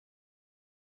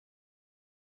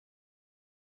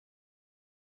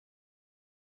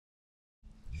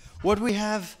What we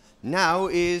have now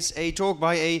is a talk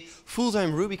by a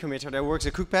full-time Ruby committer that works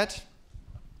at Cookpad.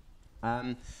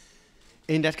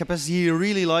 In that capacity, he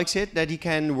really likes it that he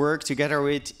can work together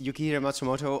with Yukihira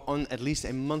Matsumoto on at least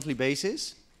a monthly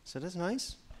basis. So that's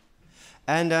nice.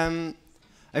 And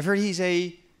I've heard he's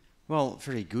a, well,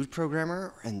 very good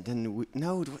programmer. And then,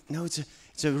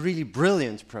 it's a really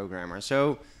brilliant programmer.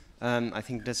 So I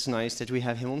think that's nice that we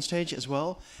have him on stage as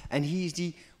well. And he's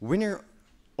the winner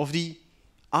of the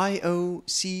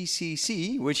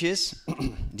IOCCC, which is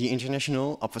the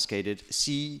International Obfuscated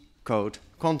C Code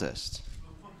Contest.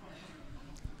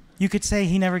 You could say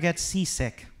he never gets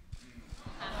seasick.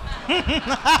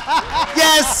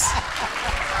 Yes!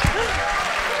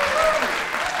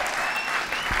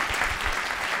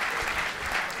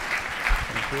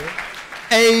 Thank you.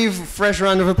 A fresh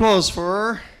round of applause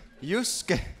for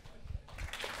Yusuke.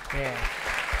 Yeah.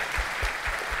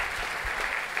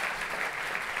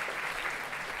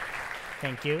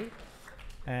 Thank you.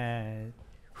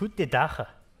 Guten Tag.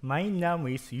 My name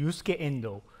is Yusuke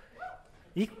Endoh.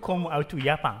 I come out to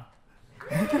Japan.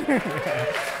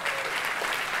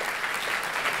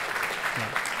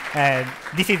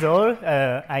 This is all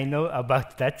I know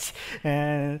about Dutch.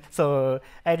 So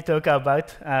I'll talk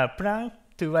about plan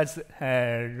towards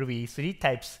Ruby 3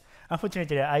 types.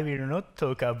 Unfortunately, I will not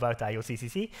talk about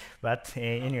IOCCC, but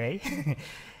anyway.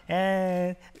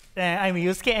 I'm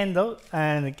Yusuke Endoh,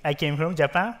 and I came from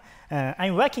Japan.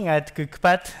 I'm working at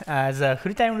Cookpad as a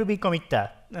full-time Ruby committer.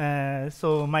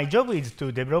 So my job is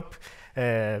to develop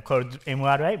called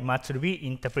MRI, Math Ruby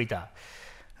Interpreter.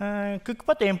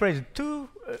 Cookpad employs two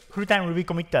full-time Ruby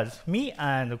committers, me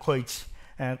and Koichi.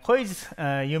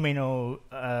 Koichi, you may know,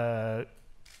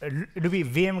 Ruby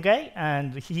VM guy,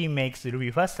 and he makes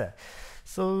Ruby faster.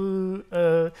 So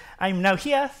I'm now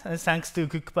here, thanks to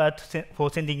Cookpad for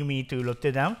sending me to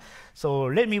Rotterdam. So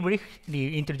let me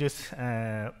briefly introduce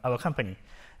our company.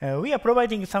 We are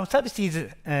providing some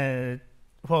services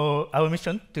for our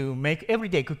mission to make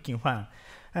everyday cooking fun.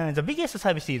 The biggest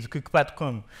service is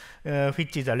Cookpad.com,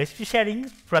 which is a recipe sharing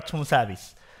platform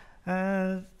service.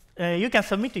 You can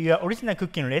submit your original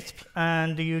cooking recipe,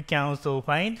 and you can also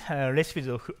find recipes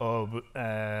of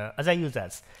other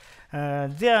users.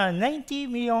 There are 90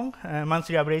 million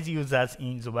monthly average users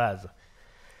in the world.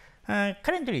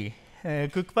 Currently,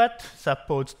 Cookpad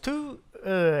supports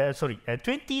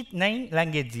 29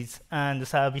 languages and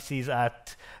services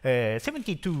at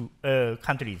 72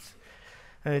 countries.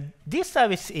 This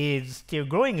service is still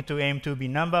growing to aim to be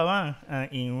 #1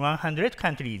 in 100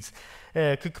 countries.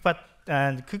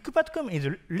 Cookpad.com is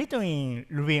written in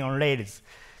Ruby on Rails.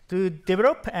 To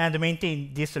develop and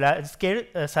maintain this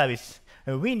large-scale service,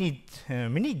 we need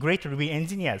many great Ruby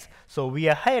engineers, so we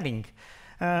are hiring.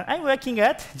 I'm working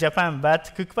at Japan,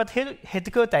 but Cookpad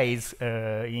headquarters is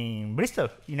in Bristol,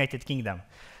 United Kingdom.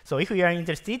 So if you are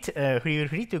interested, feel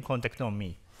free to contact on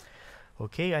me.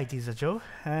 Okay, I did the job.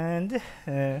 And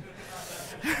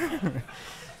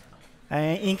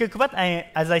in Cookpad,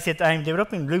 as I said, I'm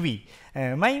developing Ruby.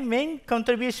 My main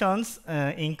contributions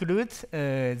include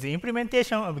the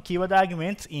implementation of keyword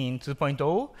arguments in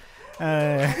 2.0.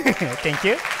 Thank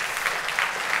you.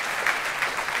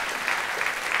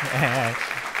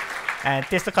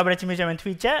 Test coverage measurement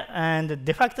feature and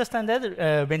de facto standard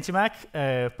benchmark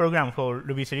program for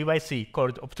Ruby 3x3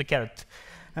 called OptoCaret.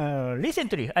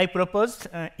 Recently, I proposed,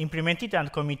 implemented,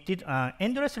 and committed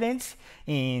endless range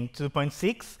in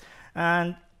 2.6,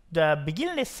 and the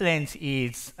beginnerless range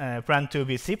is planned to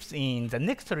be shipped in the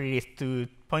next release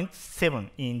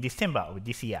 2.7 in December of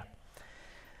this year.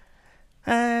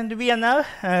 And we are now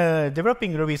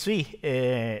developing Ruby 3,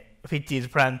 which is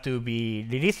planned to be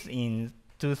released in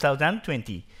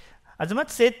 2020. As Matt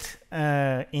said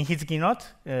in his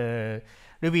keynote,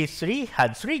 Ruby 3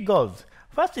 had 3 goals.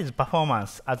 First is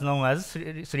performance, as known as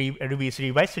Ruby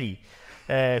 3x3,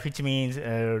 which means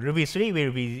Ruby 3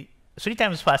 will be 3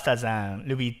 times faster than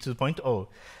Ruby 2.0.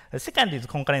 Second is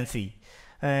concurrency.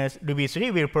 Ruby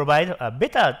 3 will provide a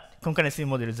better concurrency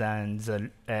model than the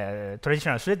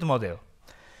traditional thread model.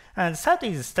 And third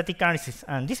is static analysis,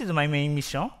 and this is my main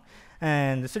mission.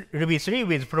 And Ruby 3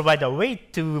 will provide a way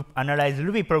to analyze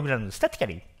Ruby programs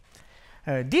statically.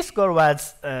 This goal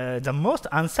was the most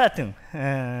uncertain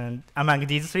among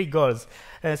these 3 goals.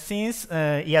 Since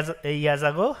years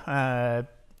ago,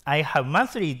 I have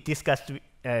monthly discussed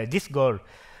this goal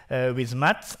with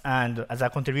Matt and other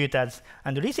contributors,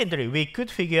 and recently we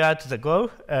could figure out the goal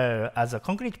as a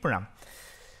concrete plan.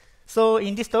 So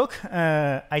in this talk,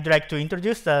 I'd like to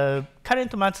introduce the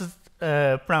current Matt's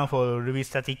plan for Ruby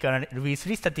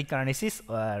 3 static analysis,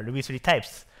 or Ruby 3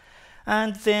 types.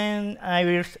 And then I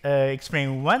will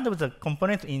explain one of the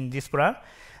components in this plan,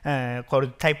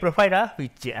 called type profiler,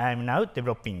 which I'm now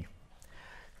developing.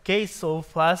 Okay, so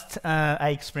first I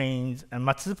explained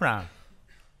Matsu's plan.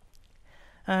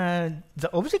 The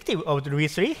objective of Ruby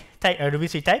 3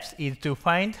 types is to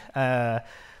find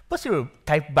possible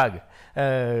type bug.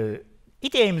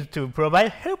 It aims to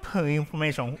provide helpful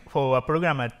information for a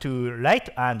programmer to write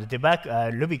and debug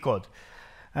Ruby code.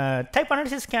 Type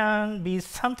analysis can be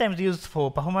sometimes used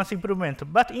for performance improvement,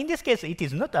 but in this case, it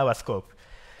is not our scope.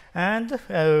 And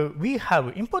we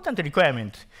have important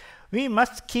requirement. We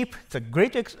must keep the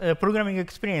great programming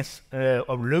experience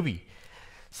of Ruby.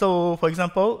 So, for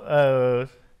example,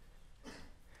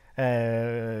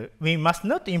 we must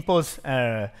not impose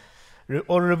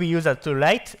all Ruby users to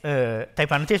write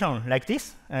type annotation like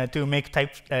this to make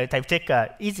type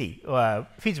checker easy or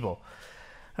feasible.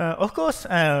 Of course,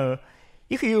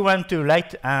 if you want to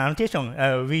write annotation,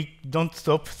 we don't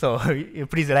stop, so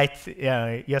please write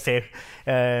yourself.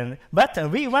 But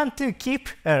we want to keep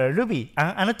Ruby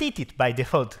annotated by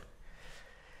default.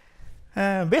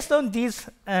 Based on these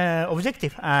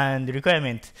objective and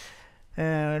requirement,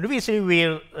 Ruby 3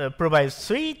 will provide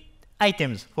 3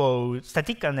 items for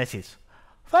static analysis.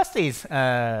 First is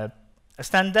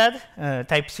standard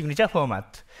type signature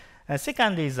format.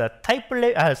 Second is a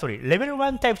level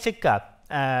 1 type checker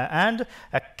and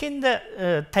a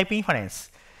Kenda type inference.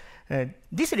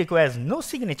 This requires no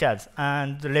signatures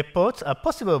and reports a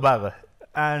possible bug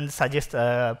and suggests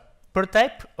a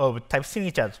prototype of type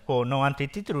signatures for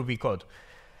non-annotated Ruby code.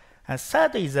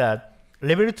 Third is a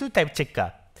level 2 type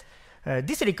checker.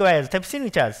 This requires type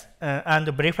signatures and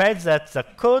verifies that the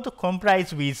code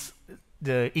complies with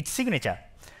its signature.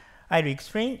 I will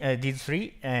explain these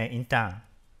 3 in turn.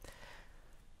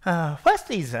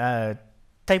 First is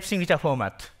type signature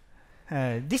format.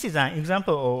 This is an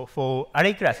example for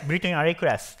array class, built-in array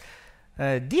class.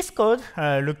 This code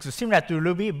looks similar to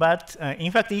Ruby, but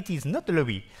in fact it is not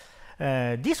Ruby.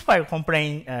 This file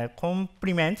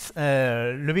complements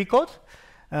Ruby code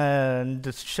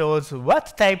and shows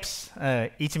what types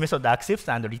each method accepts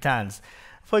and returns.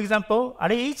 For example,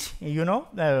 array each,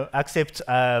 accepts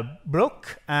a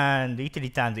block and it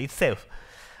returns itself.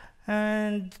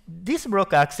 And this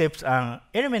block accepts an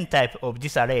element type of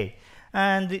this array.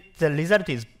 And the result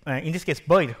is, in this case,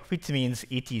 void, which means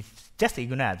it is just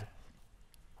ignored.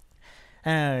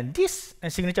 This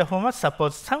signature format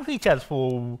supports some features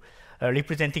for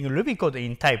representing Ruby code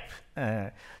in type,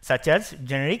 such as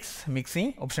generics,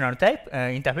 mixing, optional type,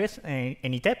 interface,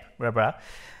 any type, blah, blah.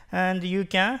 And you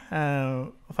can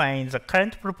find the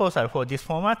current proposal for this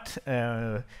format,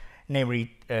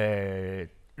 namely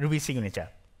Ruby signature.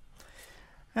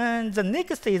 And the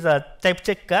next is a type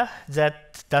checker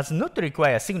that does not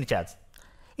require signatures.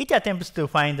 It attempts to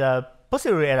find a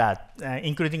possible error,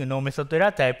 including no method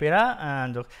error, type error,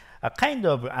 and a kind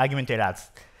of argument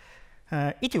errors.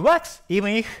 It works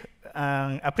even if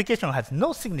an application has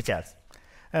no signatures,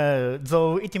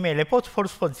 though it may report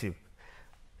false positive.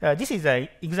 This is an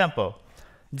example.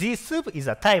 This soup is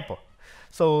a typo,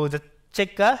 so the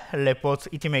checker reports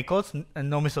it may cause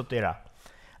no method error.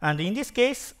 And in this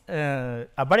case,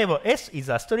 a variable s is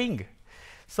a string.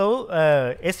 So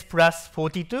s plus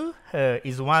 42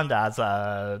 is warned as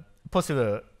a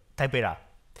possible type error.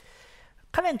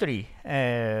 Currently,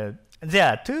 there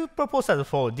are 2 proposals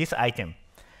for this item.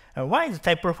 One is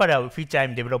type profiler, which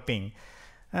I'm developing.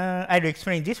 I will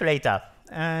explain this later.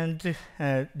 And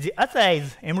the other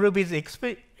is mruby's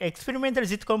experimental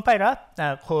JIT compiler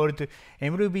called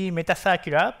mruby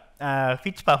metacircular,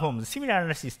 which performs similar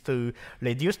analysis to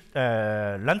reduce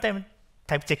runtime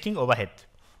type checking overhead.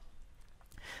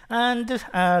 And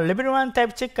level 1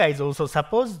 type checker is also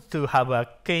supposed to have a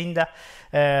Kenda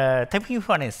type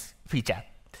inference feature.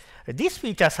 This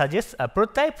feature suggests a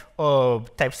prototype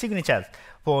of type signatures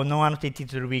for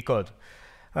non-annotated Ruby code.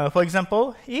 For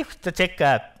example, if the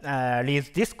checker reads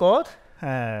this code,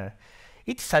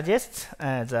 it suggests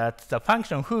that the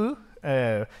function who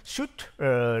should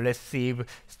receive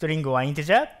string or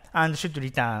integer and should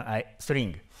return a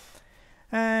string.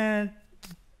 And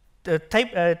the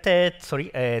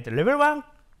level 1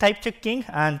 type checking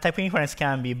and type inference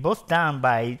can be both done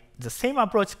by the same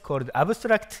approach called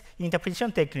abstract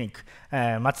interpretation technique,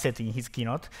 Matt said in his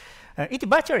keynote. It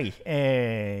virtually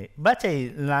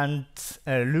runs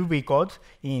Ruby code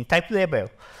in type level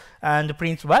and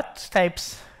prints what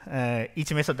types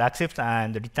each method accepts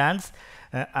and returns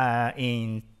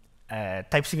in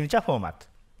type signature format.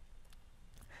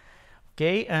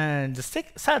 Okay, and the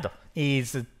third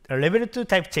is a level 2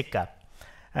 type checker.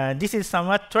 This is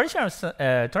somewhat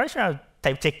traditional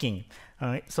type checking.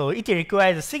 So it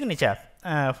requires a signature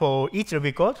for each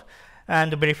Ruby code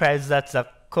and verifies that the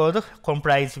code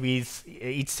complies with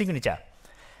its signature.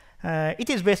 It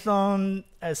is based on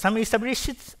some established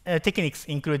techniques,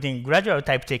 including gradual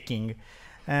type checking.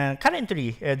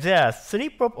 Currently, there are three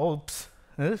proposals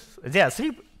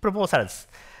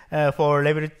for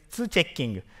level 2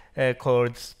 checking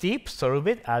called STEEP,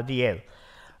 SOLVET, RDL.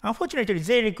 Unfortunately,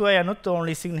 they require not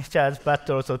only signatures but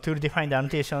also tool-defined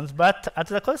annotations, but at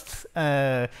the cost,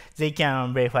 they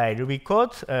can verify Ruby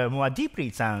code more deeply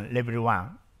than level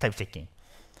 1 type checking.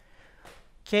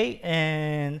 Okay,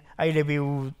 and I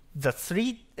review the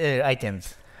three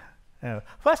items.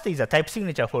 First is a type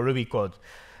signature for Ruby code.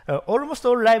 Almost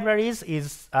all libraries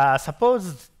are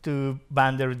supposed to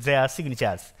bundle their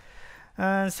signatures.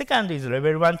 Second is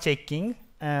level 1 checking.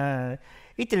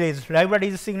 It reads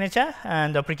library's signature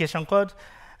and application code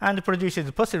and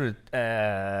produces possible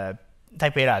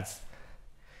type errors.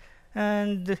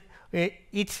 And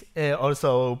it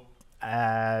also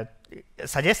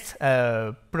suggests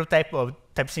a prototype of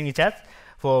type signatures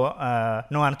for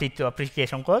non-annotated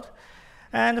application code.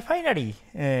 And finally,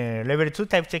 level 2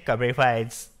 type checker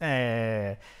verifies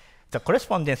the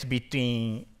correspondence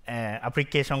between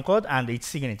application code and its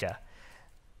signature.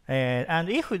 And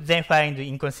if they find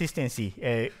inconsistency,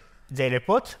 they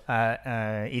report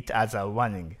it as a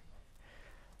warning.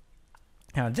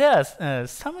 Now, there are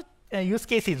some use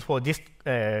cases for this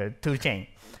toolchain.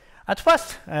 At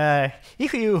first,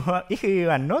 if you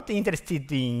are not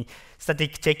interested in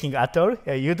static checking at all,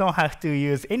 you don't have to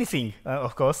use anything,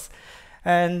 of course.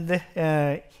 And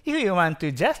if you want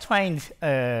to just find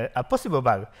a possible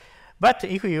bug, but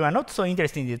if you are not so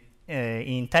interested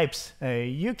in types,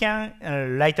 you can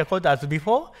write a code as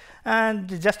before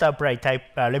and just apply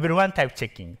level 1 type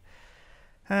checking.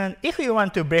 And if you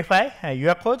want to verify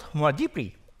your code more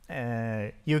deeply,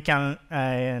 you can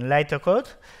write a code,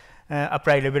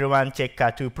 apply level 1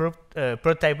 checker to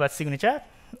prototype a signature,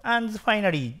 and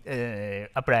finally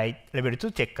apply level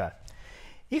 2 checker.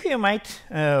 If you might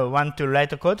want to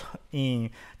write a code in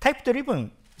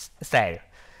type-driven style,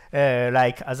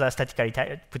 like other statically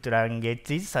typed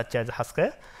languages such as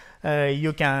Haskell,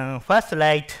 you can first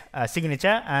write a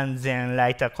signature and then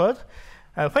write a code,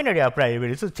 finally apply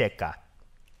level 2 checker.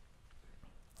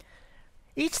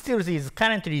 Each tool is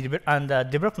currently under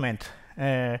development.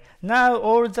 Now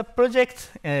all the projects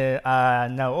are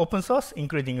now open source,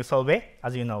 including Solve,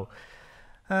 as you know.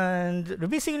 And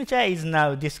Ruby signature is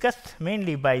now discussed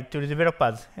mainly by tool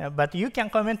developers, but you can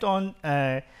comment on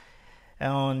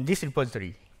this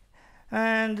repository.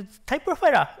 And type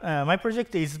profiler, my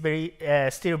project is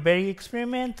still very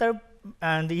experimental,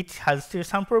 and it has still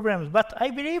some problems, but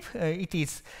I believe it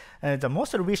is the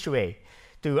most Ruby-ish way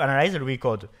to analyze Ruby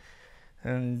code.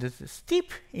 And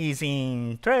STEEP is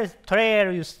in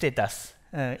trial use status.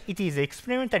 It is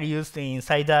experimentally used in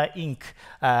Cider Inc.,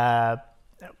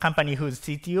 company whose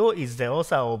CTO is the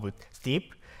author of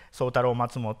STEEP, Sotaro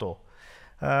Matsumoto.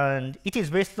 And it is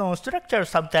based on structural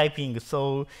subtyping,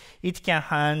 so it can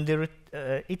handle,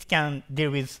 it can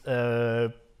deal with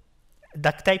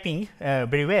duck typing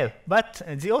very well. But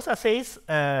the author says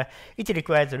it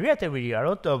requires relatively a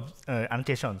lot of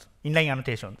annotations, inline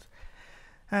annotations.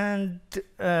 And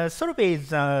Solve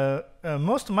is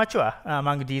most mature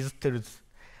among these tools.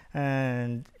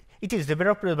 And it is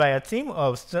developed by a team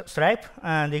of Stripe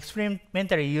and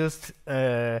experimentally used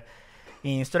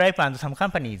in Stripe and some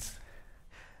companies.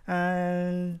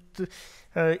 And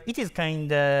it is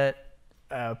kind of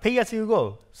pay as you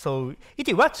go. So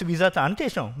it works without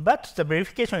annotation, but the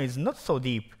verification is not so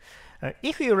deep.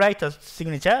 If you write a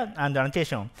signature and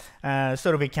annotation,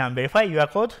 Solve can verify your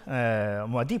code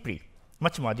more deeply,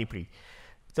 much more deeply.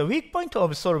 The weak point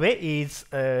of Solve is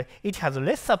it has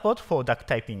less support for duck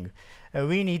typing.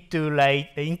 We need to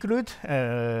include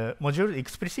modules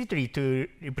explicitly to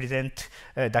represent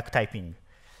duck typing.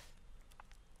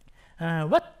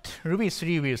 What Ruby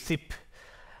 3 will ship?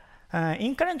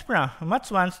 In current plan,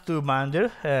 Mats wants to bundle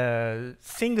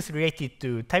things related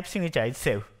to type signature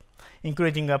itself,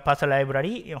 including a path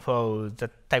library for the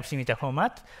type signature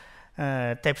format,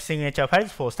 type signature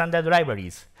files for standard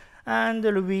libraries, and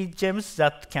Ruby gems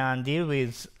that can deal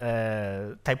with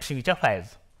type signature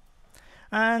files.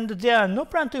 And there are no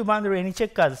plan to bundle any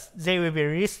checkers. They will be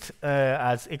released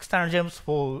as external gems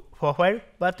for a while.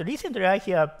 But recently I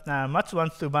hear Mats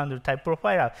wants to bundle type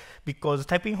profiler because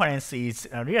type inference is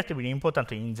relatively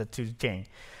important in the tool chain.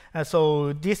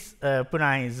 So this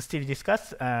plan is still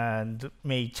discussed and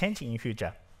may change in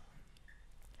future.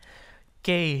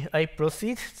 Okay, I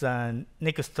proceed to the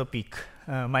next topic,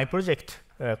 my project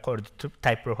called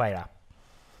type profiler.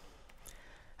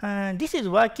 This is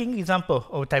working example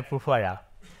of type profiler.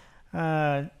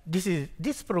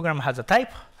 This program has a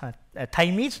type.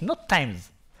 Time is not times.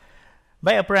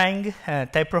 By applying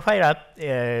type profiler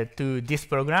to this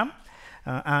program,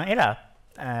 an error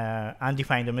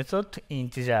undefined method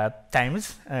integer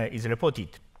times is reported.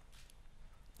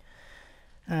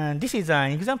 And this is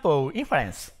an example of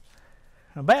inference.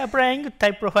 By applying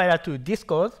type profiler to this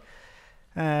code,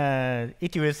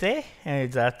 it will say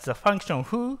that the function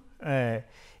who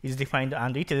is defined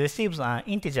and it receives an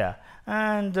integer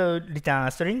and return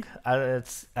a string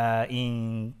as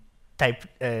in type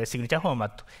signature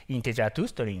format integer to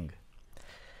string.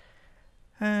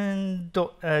 And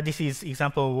this is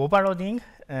example of overloading.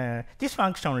 This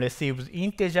function receives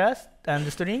integers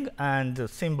and string and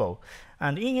symbol.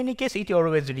 And in any case, it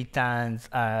always returns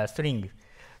a string.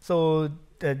 So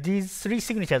these three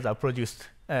signatures are produced: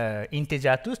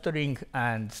 integer to string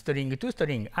and string to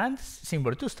string and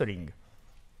symbol to string.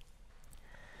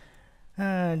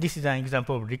 This is an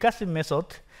example of recursive method.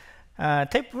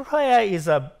 Type profiler is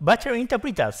a virtual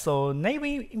interpreter, so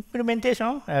naive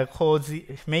implementation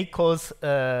may cause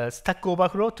stack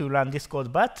overflow to run this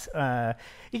code, but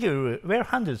it will be well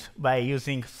handled by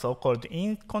using so-called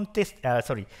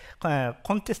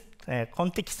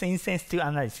context-insensitive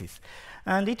analysis,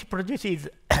 and it produces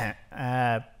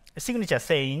a signature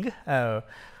saying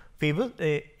fib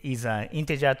is an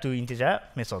integer to integer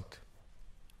method.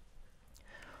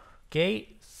 Okay.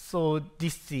 So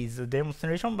this is a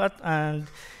demonstration, but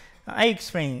I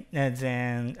explain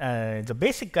then the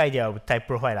basic idea of type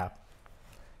profiler.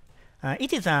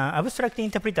 It is an abstract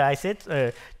interpreter, I said,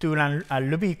 to run a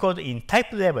Ruby code in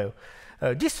type level.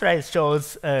 This slide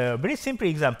shows a very simple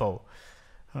example.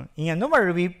 In a normal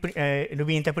Ruby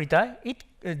interpreter,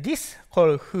 this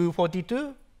called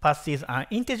who42 passes an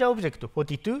integer object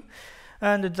 42,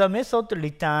 and the method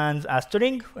returns a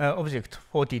string object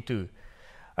 42,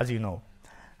 as you know.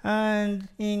 And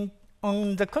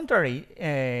on the contrary,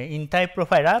 in type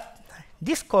profiler,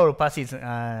 this call passes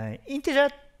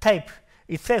integer type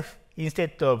itself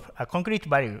instead of a concrete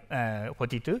value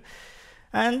 42,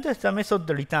 and the method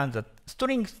returns a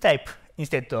string type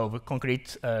instead of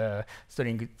concrete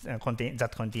string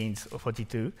that contains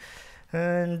 42.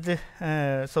 And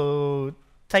so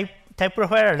type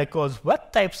profiler records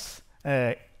what types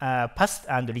are passed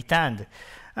and returned,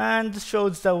 and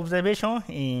shows the observation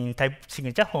in type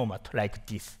signature format like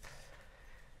this.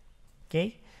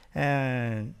 Okay,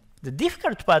 the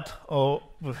difficult part of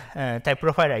type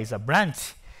profiler is a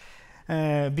branch,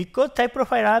 because type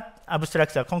profiler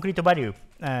abstracts a concrete value.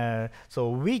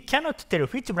 So we cannot tell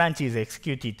which branch is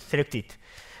selected.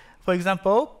 For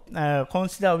example,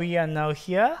 consider we are now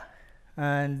here,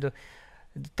 and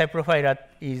the type profiler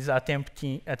is attempt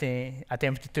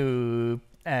to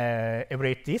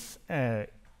evaluate this.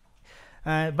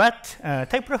 But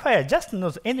type profiler just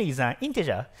knows n is an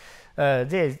integer.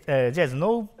 There's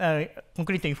no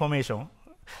concrete information.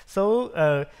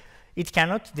 So it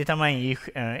cannot determine if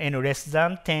n less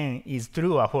than 10 is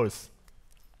true or false.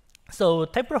 So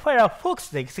type profiler forks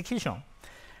the execution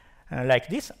like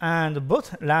this, and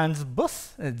runs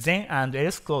both then and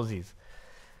else clauses.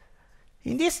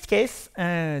 In this case,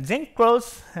 then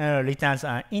clause returns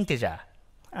an integer,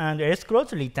 and else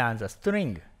clause returns a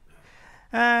string.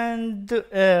 And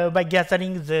by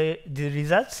gathering the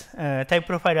results, type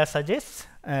profiler suggests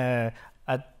a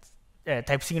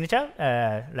type signature,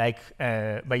 like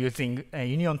by using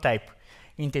union type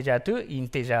integer to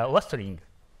integer or string.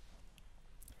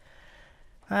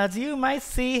 As you might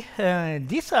see,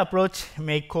 this approach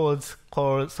may cause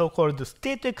so-called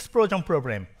state explosion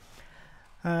problem.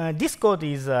 This code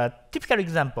is a typical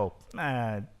example.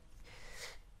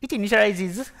 It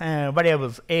initializes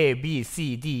variables a, b,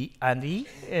 c, d, and e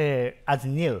as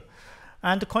nil,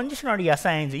 and conditionally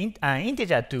assigns an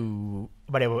integer to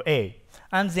variable a,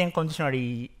 and then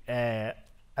conditionally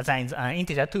assigns an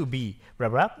integer to b, blah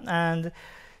blah. And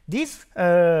these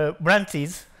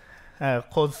branches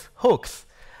cause hooks,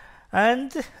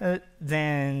 and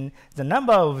then the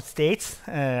number of states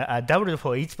are doubled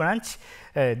for each branch.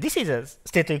 This is a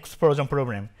state explosion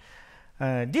problem.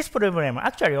 This problem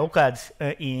actually occurred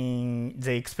in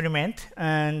the experiment,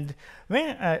 and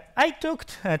when I took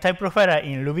type profiler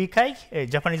in RubyKai,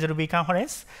 Japanese Ruby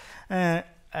conference,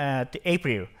 at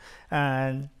April,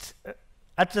 and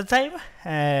at the time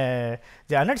the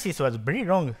analysis was very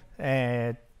long.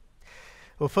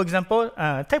 For example,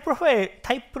 type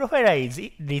profiler is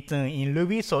written in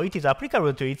Ruby, so it is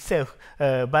applicable to itself,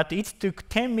 but it took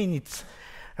 10 minutes.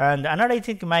 And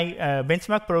analyzing my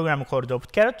benchmark program called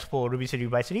OptCarrot for Ruby 3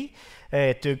 by 3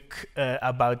 took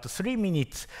about 3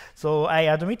 minutes. So I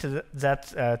admit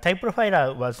that type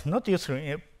profiler was not useful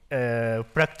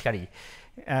practically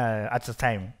at the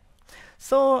time.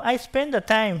 So I spent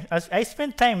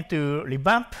time to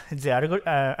revamp the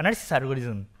analysis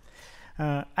algorithm.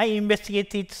 I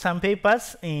investigated some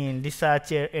papers in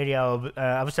research area of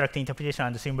abstract interpretation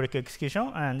and symbolic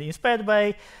execution, and inspired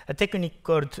by a technique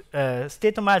called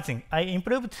state merging, I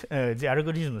improved the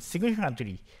algorithm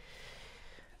significantly.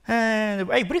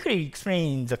 And I briefly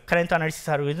explain the current analysis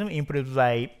algorithm improved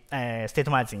by state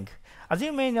merging. As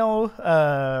you may know,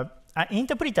 an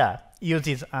interpreter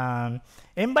uses an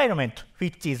environment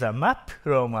which is a map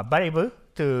from a variable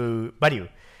to value.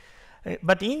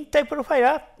 But in type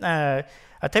profiler,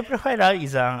 a type profiler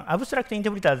is an abstract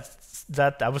interpreter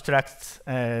that abstracts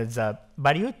the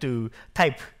value to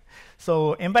type.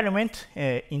 So environment,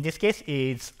 in this case,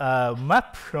 is a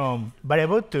map from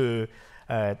variable to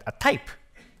a type.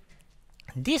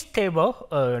 This table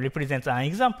represents an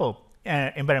example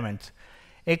environment.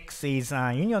 X is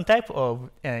a union type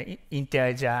of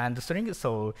integer and string,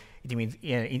 so it means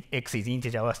X is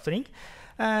integer or string,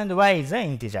 and Y is an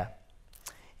integer.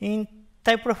 In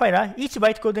type profiler, each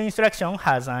bytecode instruction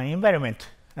has an environment,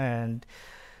 and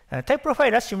type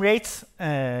profiler simulates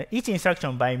each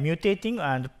instruction by mutating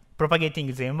and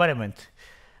propagating the environment.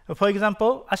 For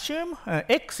example, assume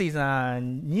X is a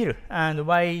nil and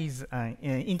Y is an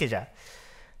integer.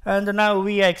 And now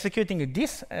we are executing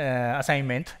this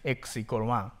assignment X equal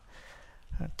 1.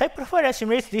 Type profiler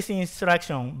simulates this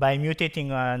instruction by mutating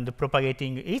and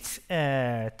propagating its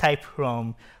type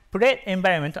from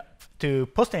pre-environment to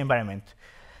post-environment.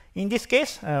 In this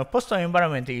case,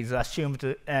 post-environment is assumed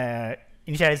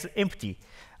initialize empty,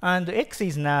 and X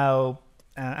is now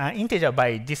an integer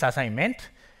by this assignment,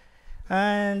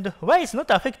 and Y is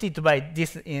not affected by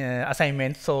this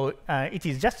assignment, so it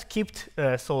is just kept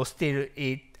so still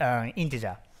it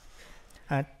integer.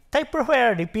 Type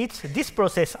profiler repeats this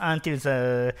process until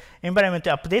the environment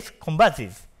update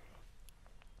converges.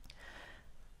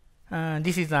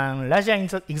 This is a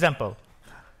larger example.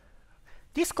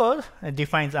 This code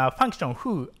defines a function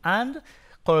who and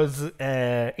calls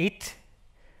it.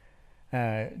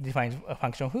 Defines a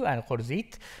function who and calls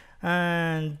it,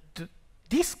 and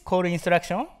this call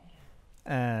instruction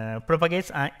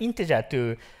propagates an integer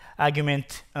to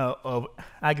argument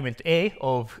A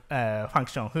of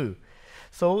function who.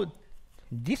 So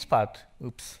this part,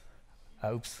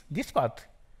 this part,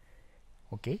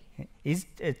 okay, is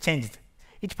changed.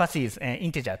 It passes an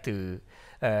integer to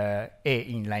A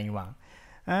in line 1.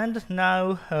 And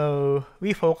now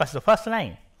we focus the first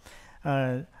line.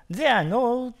 There are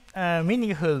no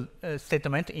meaningful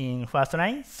statement in first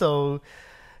line, so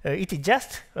it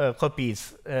just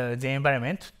copies the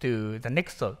environment to the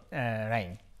next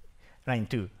line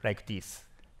 2, like this.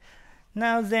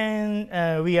 Now then,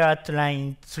 we are at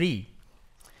line 3.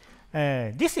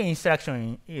 This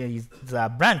instruction is the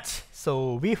branch,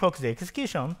 so we focus the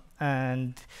execution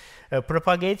and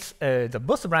propagates the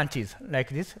both branches like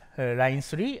this, line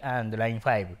 3 and line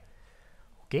 5.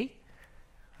 Okay,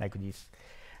 like this.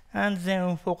 And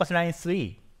then focus line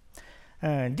 3.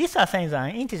 This assigns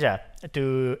an integer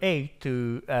to A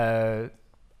to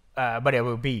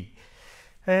variable B.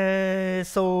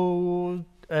 So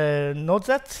note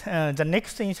that the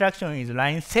next instruction is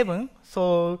line 7,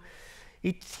 so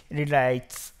it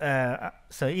rewrites,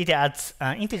 so it adds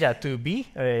an integer to B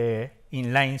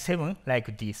in line 7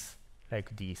 like this,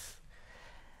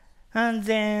 And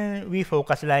then we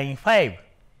focus line 5.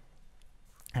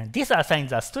 And this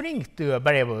assigns a string to a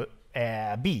variable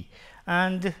B.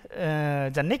 And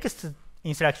the next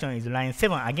instruction is line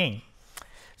 7 again.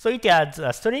 So it adds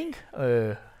a string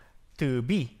to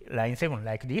B, line 7,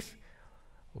 like this.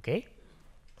 Okay.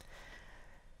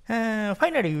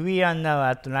 Finally, we are now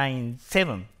at line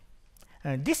 7.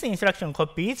 This instruction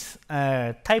copies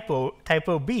type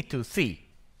of B to C.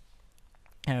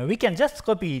 We can just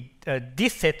copy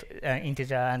this set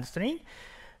integer and string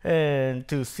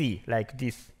to C, like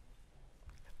this.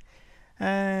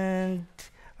 And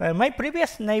my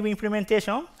previous naive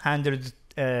implementation handled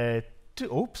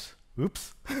oops,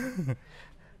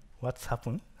 what's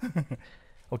happened?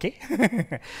 Okay.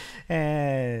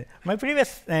 My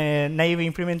previous naive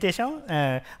implementation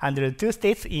handled 2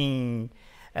 states in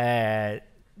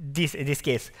this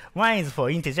case. One is for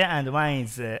integer and one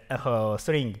is for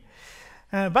string.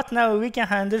 But now we can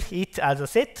handle it as a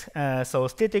set, so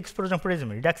state explosion prism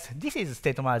redux. This is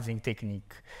state merging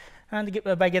technique. And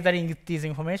by gathering this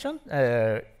information,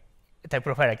 type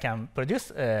profiler can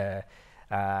produce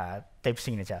type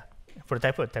signature,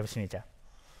 prototype of type signature.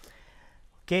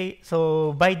 Okay,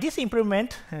 so by this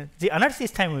improvement, the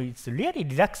analysis time is really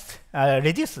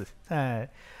reduced.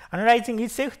 Analyzing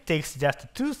itself takes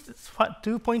just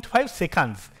 2.5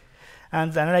 seconds,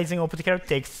 and analyzing optical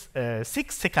takes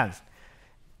 6 seconds.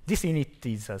 this unit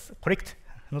is correct,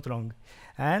 not wrong.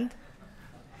 And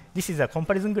this is a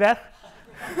comparison graph.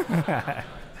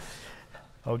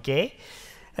 Okay.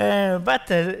 But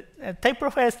type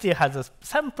profiler still has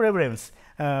some problems.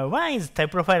 One is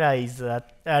type profiler is,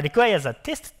 requires a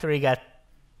test trigger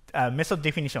method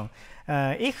definition.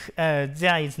 If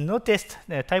there is no test,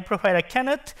 the type profiler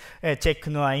cannot check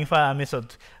nor infer a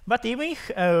method. But even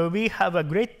if we have a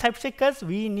great type checkers,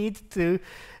 we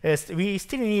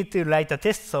still need to write a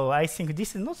test. So I think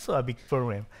this is not so a big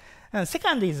problem.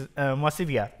 Second is more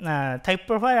severe. Type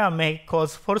profiler may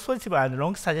cause false positive and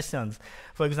wrong suggestions.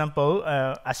 For example,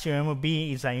 assume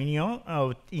B is a union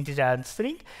of integer and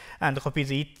string and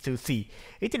copies it to C.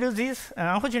 It loses,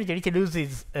 unfortunately, it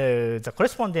loses the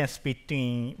correspondence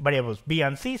between variables B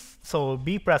and C. So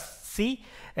B plus C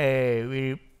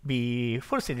will be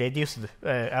falsely reduced,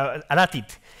 alerted,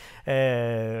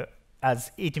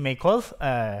 as it may cause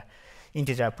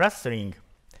integer plus string.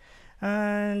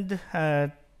 And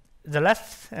the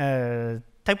last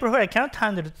type profiler cannot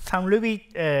handle some Ruby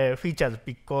features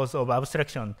because of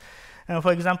abstraction.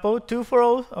 For example, to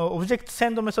follow object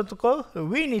send method call,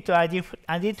 we need to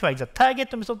identify the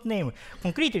target method name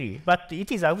concretely, but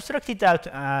it is abstracted out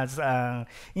as an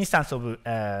instance of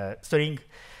string.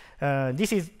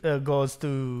 This goes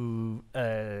to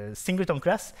singleton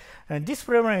class. This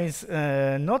problem is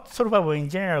not solvable in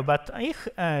general, but if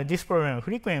this problem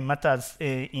frequently matters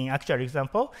in actual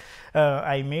example,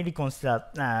 I may reconsider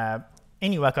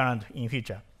any workaround in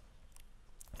future.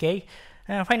 Okay.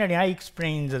 Finally, I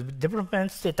explain the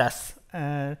development status.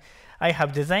 I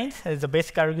have designed the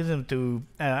basic algorithm to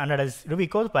analyze Ruby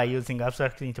code by using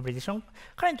abstract interpretation.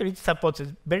 Currently, it supports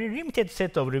a very limited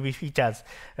set of Ruby features,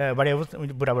 variables,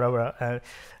 blah, blah, blah.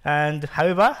 And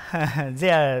however,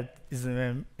 there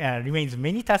remains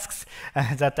many tasks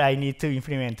that I need to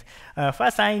implement.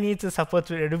 First, I need to support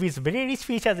Ruby's very rich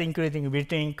features, including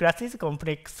built-in classes,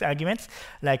 complex arguments,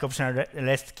 like optional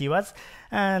REST keywords.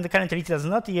 And currently, it does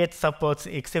not yet support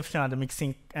exception and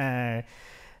mixing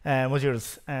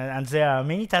modules, and there are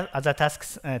many other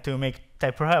tasks to make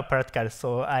type profiler practical,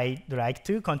 so I'd like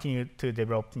to continue to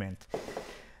development.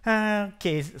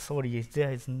 Okay, sorry,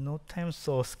 there is no time,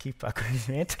 so skip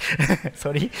acknowledgement.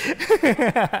 Sorry.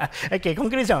 Okay,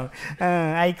 conclusion.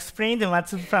 I explained the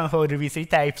math plan for Ruby 3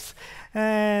 types,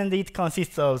 and it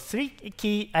consists of 3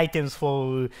 key items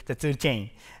for the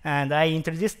toolchain. And I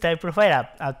introduced type profiler,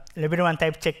 a level 1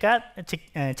 type checker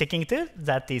checking tool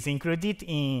that is included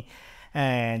in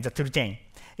the toolchain.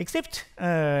 Except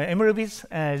mRuby's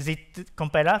ZIT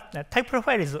compiler, type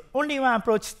profiler is only one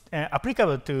approach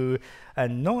applicable to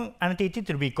non-annotated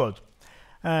Ruby code.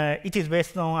 It is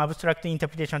based on abstract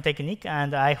interpretation technique,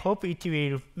 and I hope it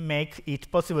will make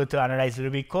it possible to analyze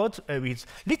Ruby code with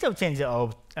little change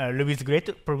of Ruby's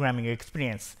great programming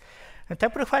experience.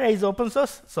 Type profiler is open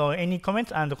source, so any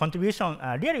comments and contribution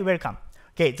are really welcome.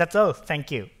 Okay, that's all.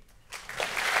 Thank you.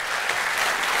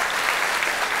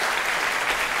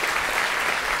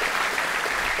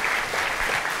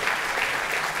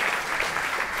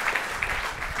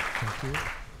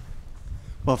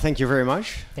 Well, thank you very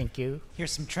much. Thank you.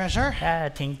 Here's some treasure.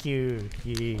 Thank you.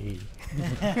 Yay.